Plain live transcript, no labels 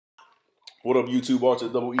What up, YouTube? Archer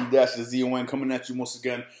double E dash the ZON coming at you once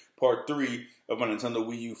again. Part 3 of my Nintendo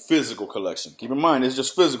Wii U physical collection. Keep in mind, it's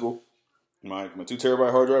just physical. My 2 terabyte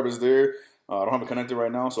hard drive is there. I don't have it connected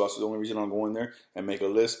right now, so that's the only reason I'm going there and make a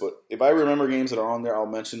list. But if I remember games that are on there, I'll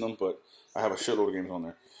mention them. But I have a shitload of games on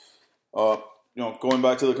there. Going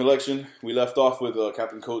back to the collection, we left off with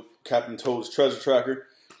Captain Toad's Treasure Tracker.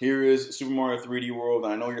 Here is Super Mario 3D World.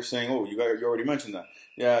 And I know you're saying, "Oh, you already mentioned that."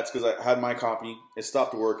 Yeah, it's because I had my copy. It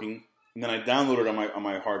stopped working. And then I downloaded it on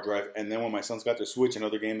my hard drive. And then when my sons got their Switch,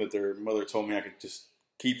 another game that their mother told me I could just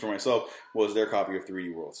keep for myself was their copy of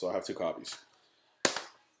 3D World. So I have 2 copies.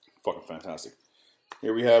 Fucking fantastic.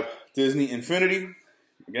 Here we have Disney Infinity.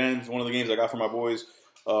 Again, it's one of the games I got for my boys.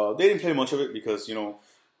 They didn't play much of it because,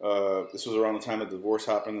 this was around the time that the divorce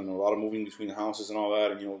happened and a lot of moving between the houses and all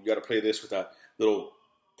that. And, you got to play this with that little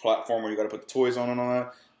platform where you got to put the toys on and all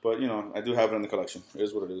that. But, I do have it in the collection. It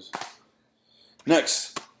is what it is.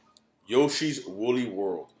 Next. Yoshi's Woolly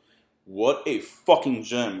World. What a fucking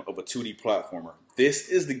gem of a 2D platformer. This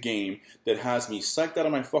is the game that has me psyched out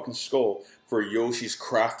of my fucking skull for Yoshi's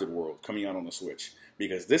Crafted World coming out on the Switch.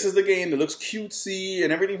 Because this is the game that looks cutesy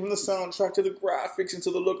and everything from the soundtrack to the graphics and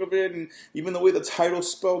to the look of it. And even the way the title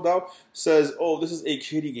spelled out says, oh, this is a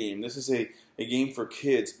kiddie game. This is a game for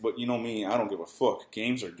kids. But you know me, I don't give a fuck.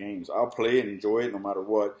 Games are games. I'll play it and enjoy it no matter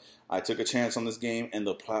what. I took a chance on this game and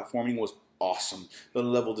the platforming was awesome. The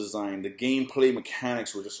level design, the gameplay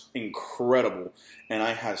mechanics were just incredible. And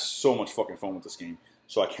I had so much fucking fun with this game.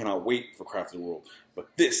 So I cannot wait for Crafted World. But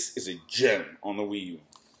this is a gem on the Wii U.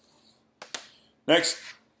 Next,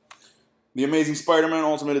 The Amazing Spider-Man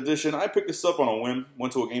Ultimate Edition. I picked this up on a whim.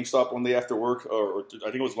 Went to a GameStop one day after work, or I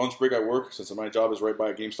think it was lunch break at work, since my job is right by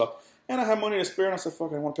a GameStop. And I had money to spare, and I said,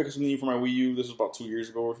 fuck, I want to pick up something new for my Wii U. This was about 2 years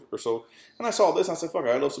ago or so. And I saw this, and I said, fuck,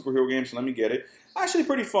 I love superhero games, so let me get it. Actually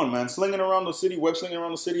pretty fun, man. Slinging around the city, web slinging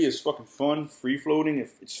around the city is fucking fun. Free-floating, it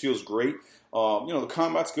just feels great. The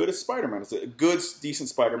combat's good. It's Spider-Man. It's a good, decent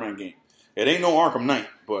Spider-Man game. It ain't no Arkham Knight,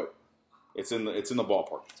 but it's in the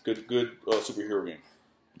ballpark. It's a good superhero game.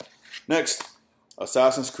 Next,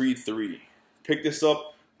 Assassin's Creed 3. Picked this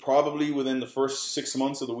up probably within the first 6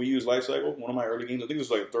 months of the Wii U's life cycle. One of my early games. I think it was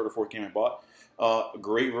like the 3rd or 4th game I bought. A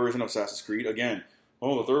great version of Assassin's Creed. Again,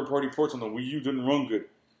 the third-party ports on the Wii U didn't run good.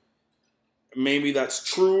 Maybe that's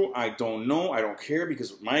true. I don't know. I don't care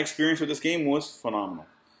because my experience with this game was phenomenal.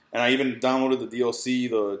 And I even downloaded the DLC,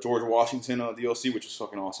 the George Washington DLC, which was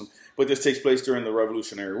fucking awesome. But this takes place during the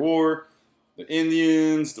Revolutionary War. The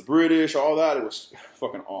Indians, the British, all that. It was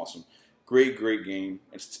fucking awesome. Great, great game.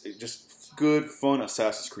 It's just good, fun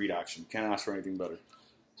Assassin's Creed action. Can't ask for anything better.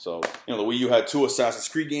 So, the Wii U had 2 Assassin's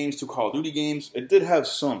Creed games, 2 Call of Duty games. It did have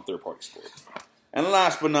some third-party support. And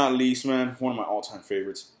last but not least, man, one of my all-time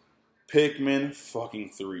favorites, Pikmin fucking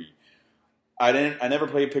 3. I never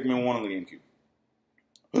played Pikmin 1 on the GameCube.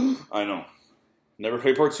 I know. Never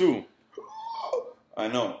played Part 2. I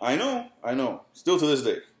know. Still to this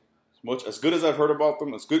day. As good as I've heard about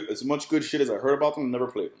them, as much good shit as I heard about them, I never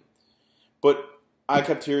played them. But I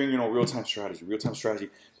kept hearing, real-time strategy. Real-time strategy,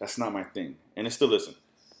 that's not my thing. And it still isn't.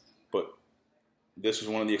 But this was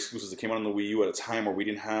one of the exclusives that came out on the Wii U at a time where we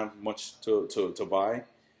didn't have much to buy.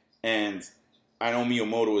 And I know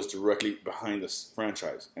Miyamoto is directly behind this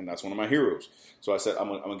franchise. And that's one of my heroes. So I said, I'm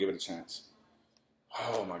going to give it a chance.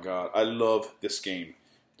 Oh my god, I love this game.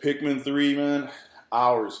 Pikmin 3, man.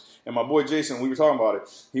 Hours. And my boy Jason, we were talking about it.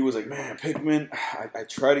 He was like, man, Pikmin, I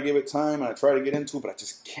try to give it time and I try to get into it, but I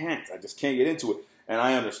just can't. I just can't get into it. And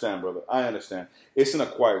I understand, brother. I understand. It's an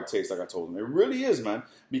acquired taste, like I told him. It really is, man.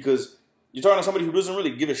 Because you're talking to somebody who doesn't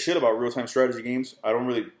really give a shit about real-time strategy games. I don't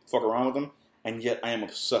really fuck around with them. And yet I am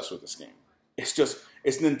obsessed with this game. It's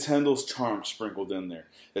Nintendo's charm sprinkled in there.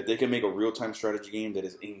 That they can make a real-time strategy game that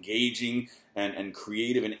is engaging and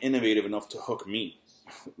creative and innovative enough to hook me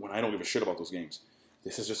when I don't give a shit about those games.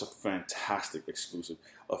 This is just a fantastic exclusive.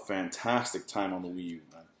 A fantastic time on the Wii U,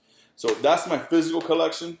 man. So that's my physical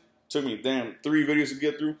collection. Took me, 3 videos to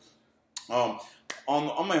get through. On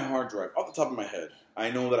my hard drive, off the top of my head, I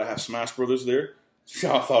know that I have Smash Brothers there.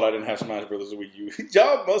 Y'all thought I didn't have Smash Brothers Wii U.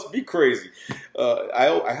 Y'all must be crazy.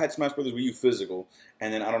 I had Smash Brothers Wii U physical,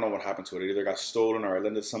 and then I don't know what happened to it. It either got stolen or I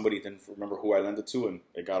lent it to somebody, didn't remember who I lent it to, and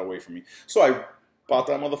it got away from me. So I bought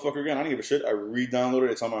that motherfucker again. I didn't give a shit. I re-downloaded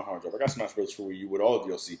it. It's on my hard drive. I got Smash Bros. For Wii U with all the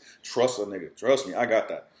DLC. Trust a nigga. Trust me. I got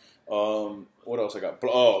that. What else I got?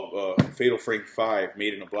 Fatal Frame 5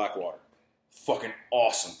 made in a Blackwater. Fucking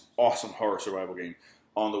awesome. Awesome horror survival game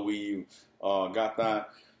on the Wii U. Got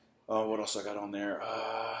that. What else I got on there?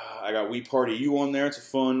 I got Wii Party U on there. It's a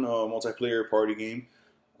fun multiplayer party game.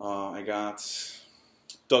 I got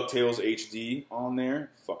DuckTales HD on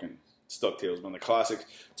there. Fucking Stuck Tales, man. The classic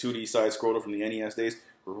 2D side scroller from the NES days,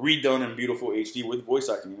 redone in beautiful HD with voice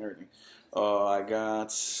acting and everything. I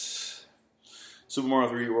got Super Mario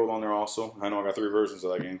 3D World on there also. I know I got 3 versions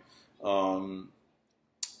of that game.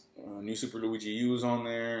 New Super Luigi U is on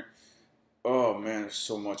there. Oh man, there's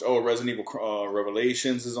so much. Oh, Resident Evil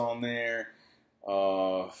Revelations is on there.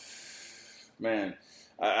 Man,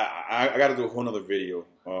 I got to do a whole nother video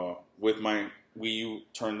with my Wii U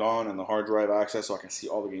turned on and the hard drive access so I can see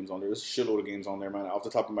all the games on there. There's a shitload of games on there, man. Off the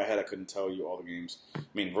top of my head, I couldn't tell you all the games. I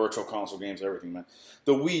mean, virtual console games, everything, man.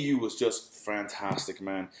 The Wii U was just fantastic,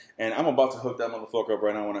 man. And I'm about to hook that motherfucker up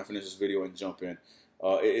right now when I finish this video and jump in.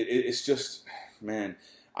 It's just, man,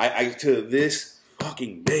 I to this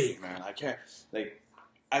fucking day, man, I can't, like,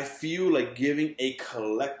 I feel like giving a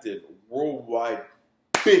collective worldwide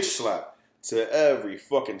bitch slap to every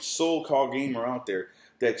fucking so-called gamer out there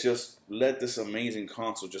that just let this amazing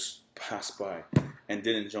console just pass by and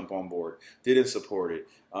didn't jump on board, didn't support it.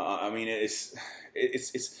 I mean,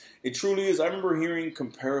 it truly is. I remember hearing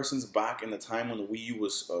comparisons back in the time when the Wii U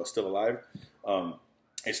was still alive.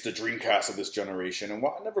 It's the Dreamcast of this generation, and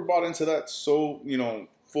I never bought into that so, you know,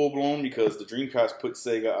 full blown, because the Dreamcast put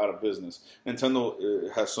Sega out of business.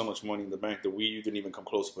 Nintendo has so much money in the bank. The Wii U didn't even come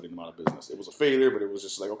close to putting them out of business. It was a failure, but it was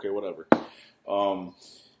just like, okay, whatever.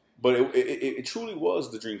 But it truly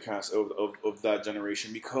was the Dreamcast of that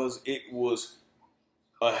generation, because it was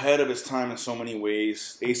ahead of its time in so many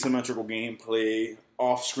ways. Asymmetrical gameplay,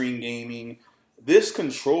 off-screen gaming. This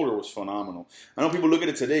controller was phenomenal. I know people look at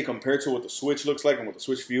it today compared to what the Switch looks like and what the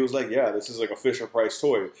Switch feels like. Yeah, this is like a Fisher-Price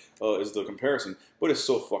toy is the comparison. But it's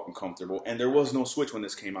so fucking comfortable. And there was no Switch when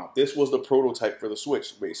this came out. This was the prototype for the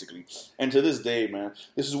Switch, basically. And to this day, man,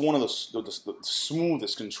 this is one of the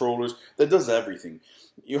smoothest controllers that does everything.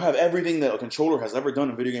 You have everything that a controller has ever done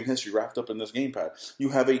in video game history wrapped up in this gamepad. You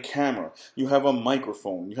have a camera. You have a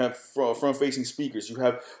microphone. You have front-facing speakers. You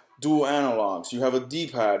have dual analogs, you have a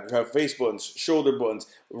D-pad, you have face buttons, shoulder buttons,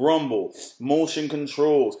 rumble, motion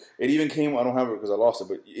controls. It even came, I don't have it because I lost it,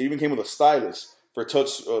 but it even came with a stylus for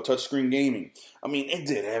touchscreen gaming. I mean, it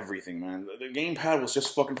did everything, man. The gamepad was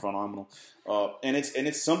just fucking phenomenal. And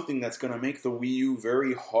it's something that's going to make the Wii U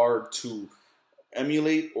very hard to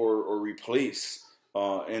emulate or replace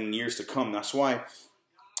in years to come. That's why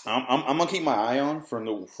I'm gonna keep my eye on for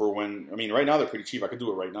when. I mean, right now they're pretty cheap. I could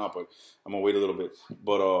do it right now, but I'm gonna wait a little bit.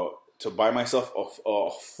 But to buy myself a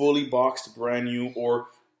fully boxed, brand new, or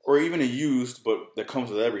even a used, but that comes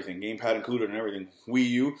with everything, gamepad included and everything, Wii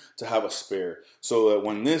U, to have a spare, so that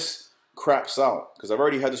when this craps out, because I've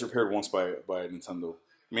already had this repaired once by Nintendo.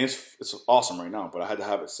 I mean, it's awesome right now, but I had to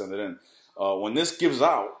have it send it in. When this gives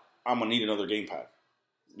out, I'm gonna need another gamepad.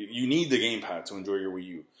 You need the gamepad to enjoy your Wii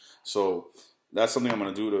U. So that's something I'm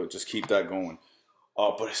going to do to just keep that going.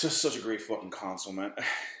 But it's just such a great fucking console, man.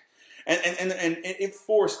 And it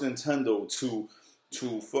forced Nintendo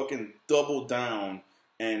to fucking double down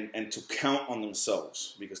and to count on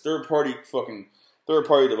themselves. Because third-party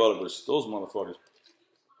developers, those motherfuckers,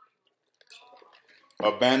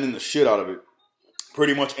 abandoned the shit out of it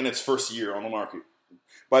pretty much in its first year on the market.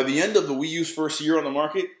 By the end of the Wii U's first year on the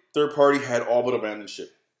market, third-party had all but abandoned shit.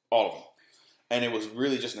 All of them. And it was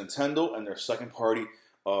really just Nintendo and their second-party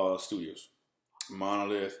studios.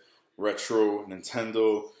 Monolith, Retro,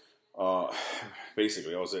 Nintendo,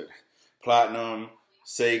 basically, that was it. Platinum,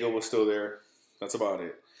 Sega was still there. That's about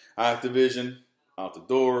it. Activision, out the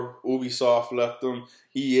door. Ubisoft left them.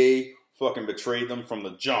 EA fucking betrayed them from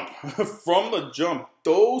the jump. From the jump.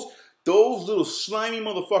 Those little slimy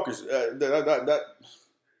motherfuckers.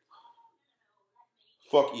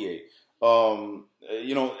 Fuck EA.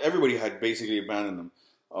 You know, everybody had basically abandoned them,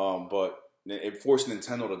 but it forced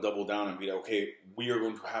Nintendo to double down and be like, okay, we are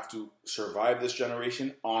going to have to survive this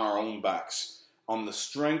generation on our own backs, on the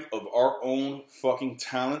strength of our own fucking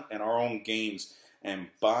talent and our own games. And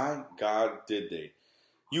by God, did they.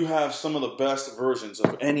 You have some of the best versions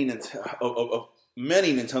of of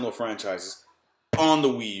many Nintendo franchises on the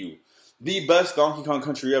Wii U. The best Donkey Kong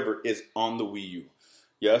Country ever is on the Wii U.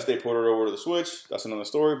 Yes, they ported it over to the Switch. That's another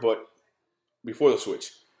story, but before the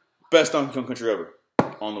Switch, best Donkey Kong Country ever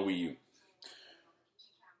on the Wii U.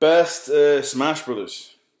 Best Smash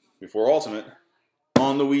Brothers before Ultimate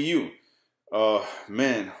on the Wii U.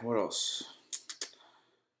 Man, what else?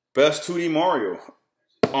 Best 2D Mario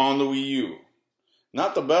on the Wii U.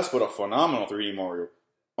 Not the best, but a phenomenal 3D Mario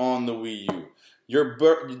on the Wii U.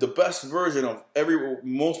 The best version of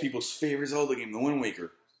most people's favorite Zelda game, The Wind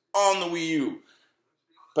Waker, on the Wii U.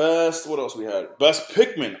 Best, what else we had? Best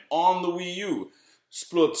Pikmin on the Wii U.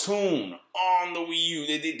 Splatoon on the Wii U.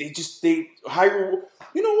 They Hyrule.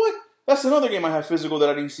 You know what? That's another game I have physical that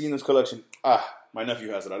I didn't see in this collection. My nephew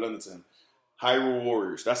has it. I lent it to him. Hyrule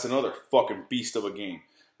Warriors. That's another fucking beast of a game.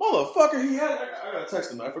 Motherfucker, he had it. I gotta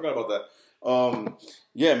text him. I forgot about that.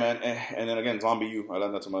 Yeah, man. And then again, Zombie U. I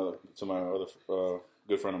lent that to my other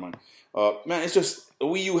good friend of mine. Man, it's just the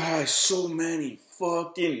Wii U has so many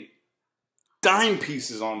fucking dime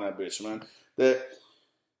pieces on that bitch, man. That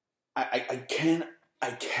I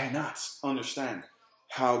cannot understand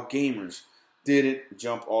how gamers didn't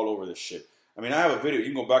jump all over this shit. I mean, I have a video. You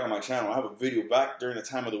can go back on my channel. I have a video back during the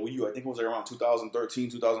time of the Wii U. I think it was like around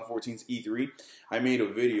 2013, 2014's E3. I made a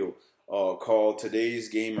video called "Today's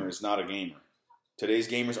Gamer is Not a Gamer." Today's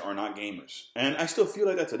gamers are not gamers, and I still feel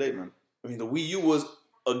like that today, man. I mean, the Wii U was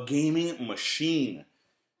a gaming machine,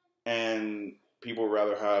 and people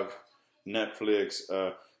rather have Netflix,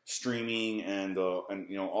 streaming, and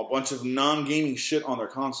you know, a bunch of non-gaming shit on their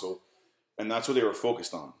console, and that's what they were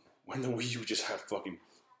focused on. When the Wii U just had fucking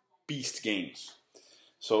beast games.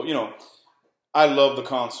 So, you know, I love the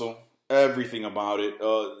console, everything about it.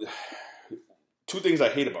 Two things I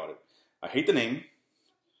hate about it. I hate the name,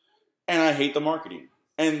 and I hate the marketing.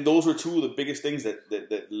 And those were two of the biggest things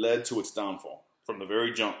that led to its downfall. From the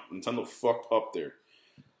very jump, Nintendo fucked up there.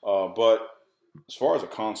 But as far as a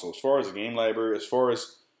console, as far as a game library, as far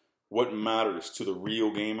as what matters to the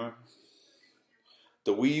real gamer,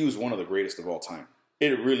 the Wii U is one of the greatest of all time.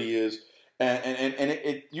 It really is.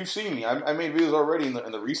 And you've seen me. I made videos already in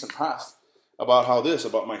the recent past about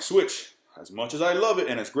about my Switch. As much as I love it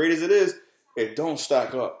and as great as it is, it don't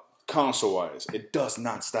stack up console-wise. It does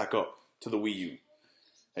not stack up to the Wii U.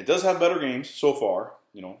 It does have better games so far.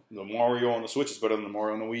 You know, the Mario on the Switch is better than the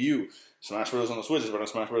Mario on the Wii U. Smash Bros. On the Switch is better than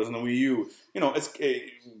Smash Bros. On the Wii U. You know, it's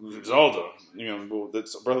Zelda. You know,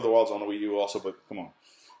 Breath of the Wild's on the Wii U also, but come on.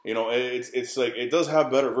 You know, it's like, it does have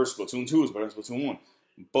better versus Splatoon 2 is better than Splatoon 1.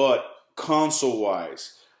 But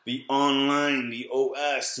console-wise, the online, the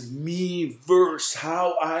OS, Miiverse,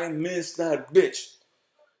 how I miss that bitch.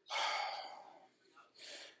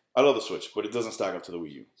 I love the Switch, but it doesn't stack up to the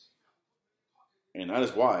Wii U. And that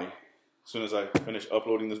is why, as soon as I finish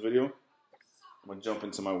uploading this video, I'm going to jump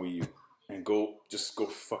into my Wii U and just go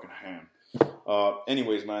fucking ham.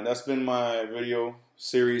 Anyways, man, that's been my video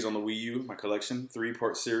series on the Wii U, my collection,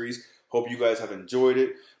 3-part series. Hope you guys have enjoyed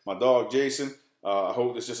it. My dog, Jason, I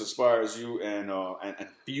hope this just inspires you and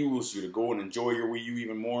fuels you to go and enjoy your Wii U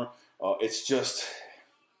even more. It's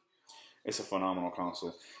a phenomenal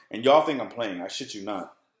console. And y'all think I'm playing. I shit you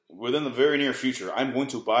not. Within the very near future, I'm going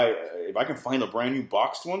to buy, if I can find a brand new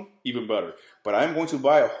boxed one, even better. But I'm going to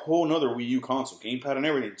buy a whole nother Wii U console, gamepad and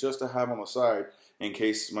everything, just to have on the side in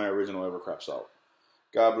case my original ever craps out.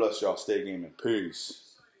 God bless y'all. Stay gaming. Peace.